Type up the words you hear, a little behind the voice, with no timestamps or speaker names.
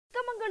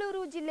ಚಿಕ್ಕಮಗಳೂರು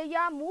ಜಿಲ್ಲೆಯ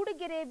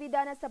ಮೂಡಿಗೆರೆ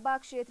ವಿಧಾನಸಭಾ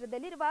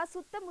ಕ್ಷೇತ್ರದಲ್ಲಿರುವ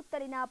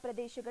ಸುತ್ತಮುತ್ತಲಿನ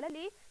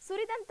ಪ್ರದೇಶಗಳಲ್ಲಿ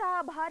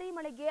ಸುರಿದಂತಹ ಭಾರೀ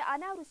ಮಳೆಗೆ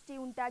ಅನಾವೃಷ್ಟಿ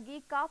ಉಂಟಾಗಿ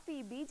ಕಾಫಿ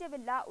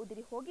ಬೀಜವೆಲ್ಲ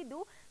ಉದುರಿ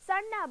ಹೋಗಿದ್ದು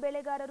ಸಣ್ಣ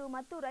ಬೆಳೆಗಾರರು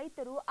ಮತ್ತು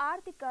ರೈತರು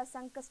ಆರ್ಥಿಕ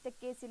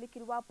ಸಂಕಷ್ಟಕ್ಕೆ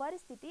ಸಿಲುಕಿರುವ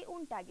ಪರಿಸ್ಥಿತಿ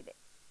ಉಂಟಾಗಿದೆ.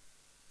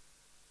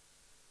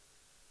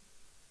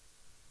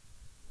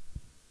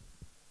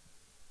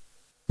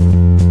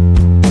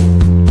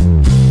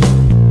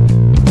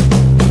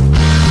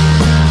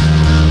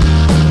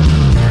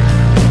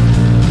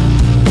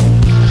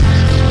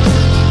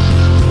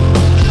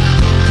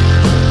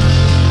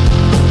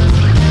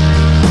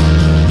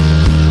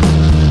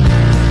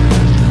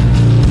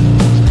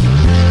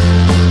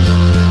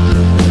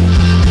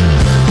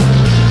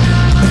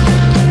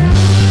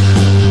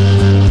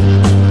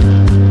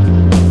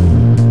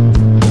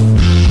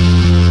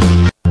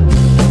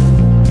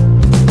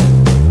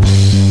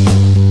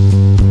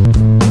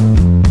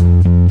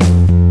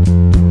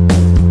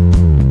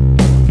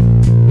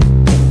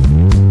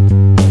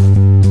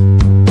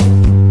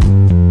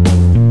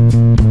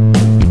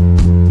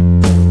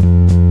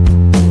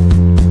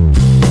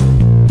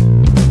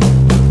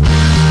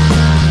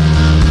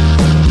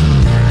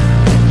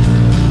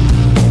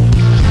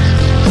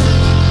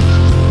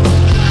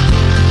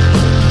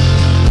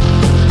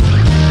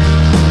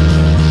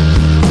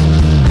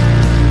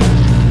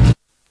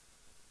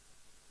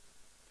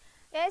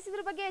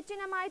 ಇದರ ಬಗ್ಗೆ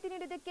ಹೆಚ್ಚಿನ ಮಾಹಿತಿ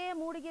ನೀಡೋದಕ್ಕೆ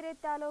ಮೂಡಿಗೆರೆ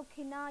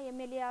ತಾಲೂಕಿನ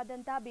ಎಂಎಲ್ಎ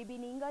ಆದಂತ ಬಿಬಿ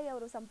ನಿಂಗಯ್ಯ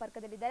ಅವರು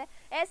ಸಂಪರ್ಕದಲ್ಲಿದ್ದಾರೆ.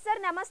 ಎಸ್ ಸರ್,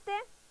 ನಮಸ್ತೆ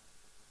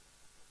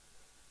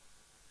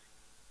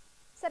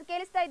ಸರ್,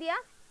 ಕೇಳಿಸ್ತಾ ಇದೆಯಾ?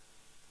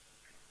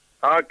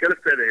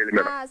 ಕೇಳಿಸ್ತಾ ಇದೆ, ಹೇಳಿ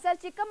ಮೇಡಂ. ಸರ್,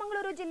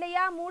 ಚಿಕ್ಕಮಗಳೂರು ಜಿಲ್ಲೆಯ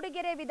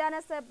ಮೂಡಿಗೆರೆ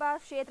ವಿಧಾನಸಭಾ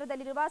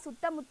ಕ್ಷೇತ್ರದಲ್ಲಿರುವ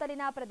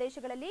ಸುತ್ತಮುತ್ತಲಿನ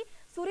ಪ್ರದೇಶಗಳಲ್ಲಿ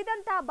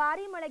ಸುರಿದಂತಹ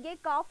ಭಾರೀ ಮಳೆಗೆ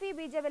ಕಾಫಿ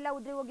ಬೀಜವೆಲ್ಲ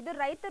ಉದುರಿ ಹೋಗಿದ್ದು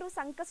ರೈತರು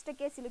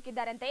ಸಂಕಷ್ಟಕ್ಕೆ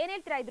ಸಿಲುಕಿದ್ದಾರೆ ಅಂತ ಏನ್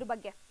ಹೇಳ್ತೀರಾ ಇದ್ರ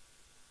ಬಗ್ಗೆ?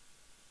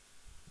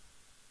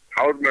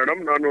 ಹೌದು ಮೇಡಂ,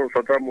 ನಾನು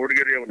ಸ್ವತಃ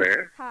ಮೂಡಿಗೆರೆಯವನೇ.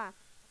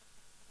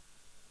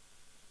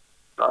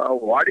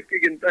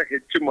 ವಾಡಿಕೆಗಿಂತ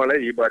ಹೆಚ್ಚು ಮಳೆ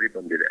ಈ ಬಾರಿ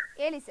ಬಂದಿದೆ.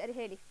 ಹೇಳಿ ಸರ್,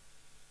 ಹೇಳಿ.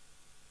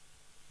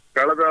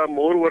 ಕಳೆದ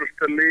 3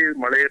 ವರ್ಷದಲ್ಲಿ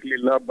ಮಳೆ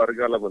ಇರ್ಲಿಲ್ಲ,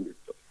 ಬರಗಾಲ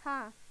ಬಂದಿತ್ತು.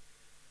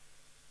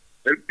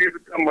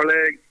 ನಿರ್ದಿಷ್ಟ ಮಳೆ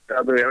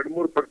ಅದು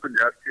 2-3 ಪಟ್ಟು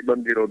ಜಾಸ್ತಿ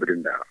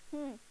ಬಂದಿರೋದ್ರಿಂದ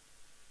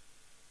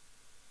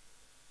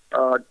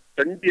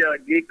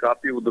ಚಂಡಿಯಾಗಿ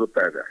ಕಾಫಿ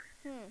ಉದುರುತ್ತಾ ಇದೆ,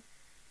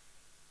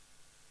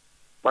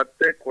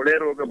 ಮತ್ತೆ ಕೊಳೆ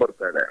ರೋಗ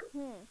ಬರ್ತಾ ಇದೆ.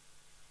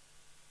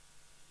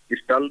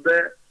 ಇಷ್ಟಲ್ದೆ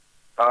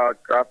ಆ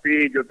ಕಾಫಿ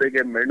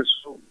ಜೊತೆಗೆ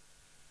ಮೆಣಸು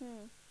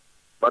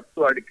ಮತ್ತು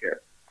ಅಡಿಕೆ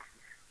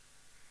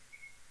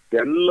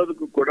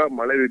ಎಲ್ಲದಕ್ಕೂ ಕೂಡ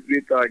ಮಳೆ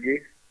ವಿಪರೀತ ಆಗಿ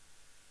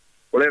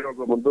ಕೊಳೆ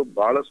ರೋಗ ಬಂದು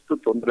ಬಹಳಷ್ಟು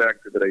ತೊಂದರೆ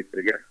ಆಗ್ತಿದೆ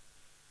ರೈತರಿಗೆ.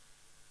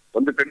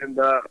 ಒಂದು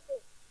ಕಡೆಯಿಂದ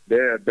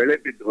ಬೆಳೆ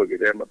ಬಿದ್ದು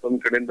ಹೋಗಿದೆ, ಮತ್ತೊಂದು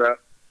ಕಡೆಯಿಂದ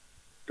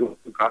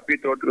ಕಾಫಿ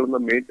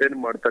ತೋಟಗಳನ್ನ ಮೇಂಟೈನ್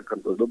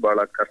ಮಾಡ್ತಕ್ಕಂಥದ್ದು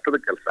ಬಹಳ ಕಷ್ಟದ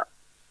ಕೆಲಸ.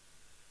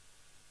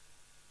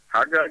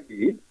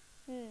 ಹಾಗಾಗಿ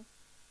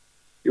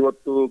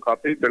ಇವತ್ತು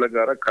ಕಾಫಿ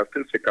ಬೆಳೆಗಾರ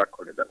ಕಷ್ಟಕ್ಕೆ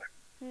ಸಿಕ್ಕಾಕೊಂಡಿದ್ದಾನೆ.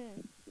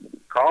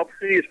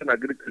 Coffee is an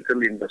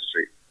agricultural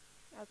industry.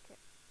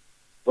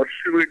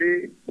 ವರ್ಷವಿಡೀ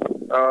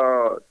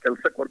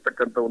ಕೆಲ್ಸಕ್ಕೆ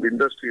ಬರ್ತಕ್ಕಂಥ ಒಂದು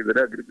ಇಂಡಸ್ಟ್ರಿ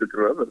ಇದ್ರೆ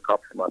ಅಗ್ರಿಕಲ್ಚರ್, ಅದು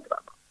ಕಾಫಿ ಮಾತ್ರ.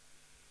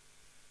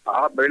 ಆ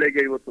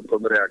ಬೆಳೆಗೆ ಇವತ್ತು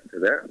ತೊಂದರೆ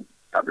ಆಗ್ತಿದೆ.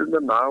 ಅದರಿಂದ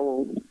ನಾವು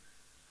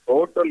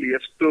ಟೋಟಲ್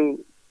ಎಷ್ಟು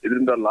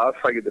ಇದರಿಂದ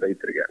ಲಾಸ್ ಆಗಿದೆ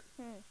ರೈತರಿಗೆ,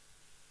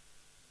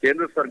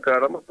 ಕೇಂದ್ರ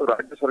ಸರ್ಕಾರ ಮತ್ತು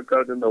ರಾಜ್ಯ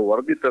ಸರ್ಕಾರದಿಂದ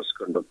ವರದಿ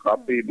ತರಿಸ್ಕೊಂಡು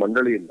ಕಾಫಿ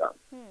ಮಂಡಳಿಯಿಂದ,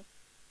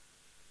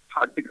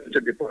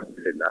 ಹಾರ್ಟಿಕಲ್ಚರ್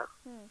ಡಿಪಾರ್ಟ್ಮೆಂಟ್ ಇಂದ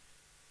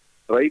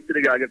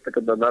ರೈತರಿಗೆ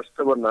ಆಗಿರ್ತಕ್ಕಂಥ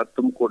ನಷ್ಟವನ್ನ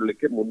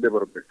ತುಂಬಿಕೊಡ್ಲಿಕ್ಕೆ ಮುಂದೆ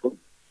ಬರಬೇಕು.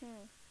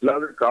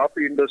 ಇಲ್ಲಾಂದ್ರೆ ಕಾಫಿ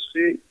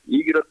ಇಂಡಸ್ಟ್ರಿ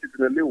ಈಗಿರೋ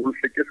ಸ್ಥಿತಿನಲ್ಲಿ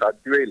ಉಳಿಸ್ಲಿಕ್ಕೆ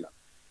ಸಾಧ್ಯವೇ ಇಲ್ಲ.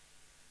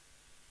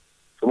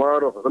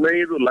 ಸುಮಾರು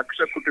 15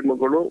 ಲಕ್ಷ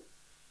ಕುಟುಂಬಗಳು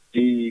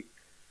ಈ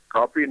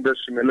ಕಾಫಿ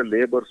ಇಂಡಸ್ಟ್ರಿ ಮೇಲೆ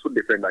ಲೇಬರ್ಸ್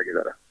ಡಿಪೆಂಡ್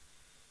ಆಗಿದ್ದಾರೆ.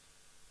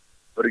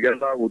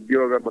 ಅವರಿಗೆಲ್ಲ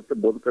ಉದ್ಯೋಗ ಮತ್ತು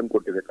ಬದುಕನ್ನು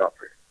ಕೊಟ್ಟಿದೆ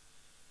ಕಾಫಿ.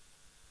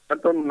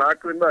 ಅಂತ ಒಂದು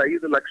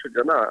 4-5 ಲಕ್ಷ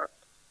ಜನ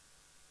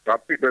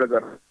ಕಾಫಿ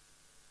ಬೆಳೆಗಾರ,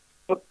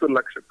 20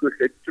 ಲಕ್ಷಕ್ಕೂ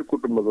ಹೆಚ್ಚು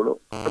ಕುಟುಂಬಗಳು,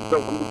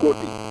 1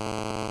 ಕೋಟಿ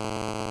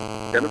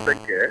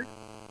ಜನಸಂಖ್ಯೆ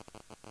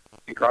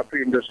ಈ ಕಾಫಿ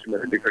ಇಂಡಸ್ಟ್ರಿ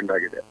ಮೇಲೆ ಡಿಪೆಂಡ್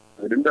ಆಗಿದೆ.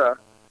 ಅದರಿಂದ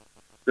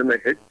ಇದನ್ನ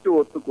ಹೆಚ್ಚು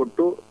ಒತ್ತು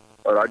ಕೊಟ್ಟು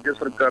ರಾಜ್ಯ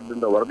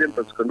ಸರ್ಕಾರದಿಂದ ವರದಿಯನ್ನು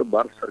ತರಿಸ್ಕೊಂಡು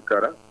ಭಾರತ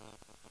ಸರ್ಕಾರ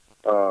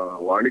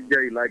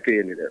ವಾಣಿಜ್ಯ ಇಲಾಖೆ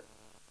ಏನಿದೆ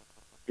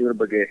ಇದ್ರ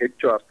ಬಗ್ಗೆ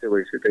ಹೆಚ್ಚು ಆಸ್ಥೆ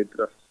ವಹಿಸಿ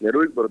ರೈತರ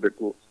ನೆರವಿಗೆ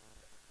ಬರಬೇಕು.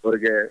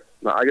 ಅವರಿಗೆ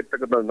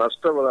ಆಗಿರ್ತಕ್ಕಂಥ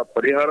ನಷ್ಟದ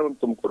ಪರಿಹಾರವನ್ನು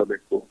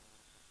ತುಂಬಿಕೊಡಬೇಕು.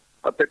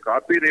 ಮತ್ತೆ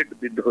ಕಾಫಿ ರೇಟ್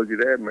ಬಿದ್ದು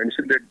ಹೋಗಿದೆ,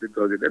 ಮೆಣಸಿನ ರೇಟ್ ಬಿದ್ದು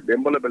ಹೋಗಿದೆ,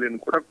 ಬೆಂಬಲ ಬೆಲೆಯನ್ನು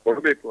ಕೂಡ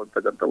ಕೊಡಬೇಕು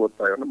ಅಂತಕ್ಕಂಥ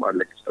ಒತ್ತಾಯವನ್ನು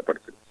ಮಾಡ್ಲಿಕ್ಕೆ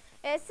ಇಷ್ಟಪಡ್ತೀನಿ.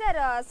 ಎಸ್ ಸರ್,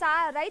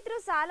 ರೈತರು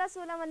ಸಾಲ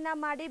ಸೂಲವನ್ನ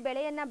ಮಾಡಿ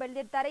ಬೆಳೆಯನ್ನ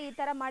ಬೆಳೆದಿರ್ತಾರೆ. ಈ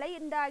ತರ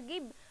ಮಳೆಯಿಂದಾಗಿ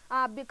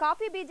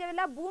ಕಾಫಿ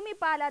ಬೀಜವೆಲ್ಲ ಭೂಮಿ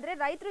ಪಾಲಾದ್ರೆ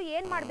ರೈತರು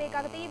ಏನ್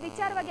ಮಾಡ್ಬೇಕಾಗುತ್ತೆ? ಈ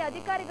ವಿಚಾರವಾಗಿ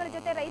ಅಧಿಕಾರಿಗಳ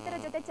ಜೊತೆ ರೈತರ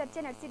ಜೊತೆ ಚರ್ಚೆ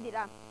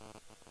ನಡೆಸಿದ್ದೀರಾ?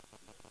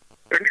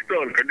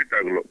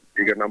 ಖಂಡಿತವಾಗ್ಲು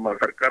ಈಗ ನಮ್ಮ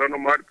ಸರ್ಕಾರನು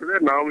ಮಾಡ್ತದೆ.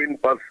 ನಾವು ಇನ್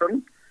ಪರ್ಸನ್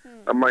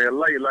ನಮ್ಮ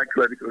ಎಲ್ಲಾ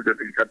ಇಲಾಖೆ ಅಧಿಕಾರಿಗಳ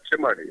ಜೊತೆಗೆ ಚರ್ಚೆ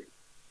ಮಾಡಿ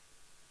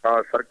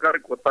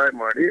ಸರ್ಕಾರಕ್ಕೆ ಒತ್ತಾಯ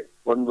ಮಾಡಿ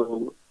ಒಂದು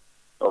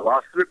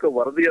ವಾಸ್ತವಿಕ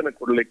ವರದಿಯನ್ನು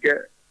ಕೊಡ್ಲಿಕ್ಕೆ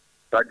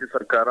ರಾಜ್ಯ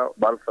ಸರ್ಕಾರ,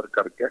 ಭಾರತ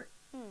ಸರ್ಕಾರಕ್ಕೆ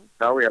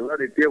ನಾವು ಎಲ್ಲಾ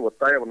ರೀತಿಯ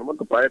ಒತ್ತಾಯವನ್ನು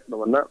ಮತ್ತು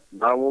ಪ್ರಯತ್ನವನ್ನ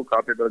ನಾವು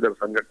ಕಾಫಿ ಬೆಳೆಗಾರರ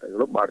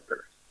ಸಂಘಟನೆಗಳು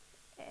ಮಾಡ್ತೇವೆ.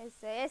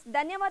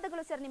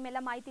 ಧನ್ಯವಾದಗಳು ಸರ್ ನಿಮ್ಮೆಲ್ಲ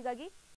ಮಾಹಿತಿಗಾಗಿ.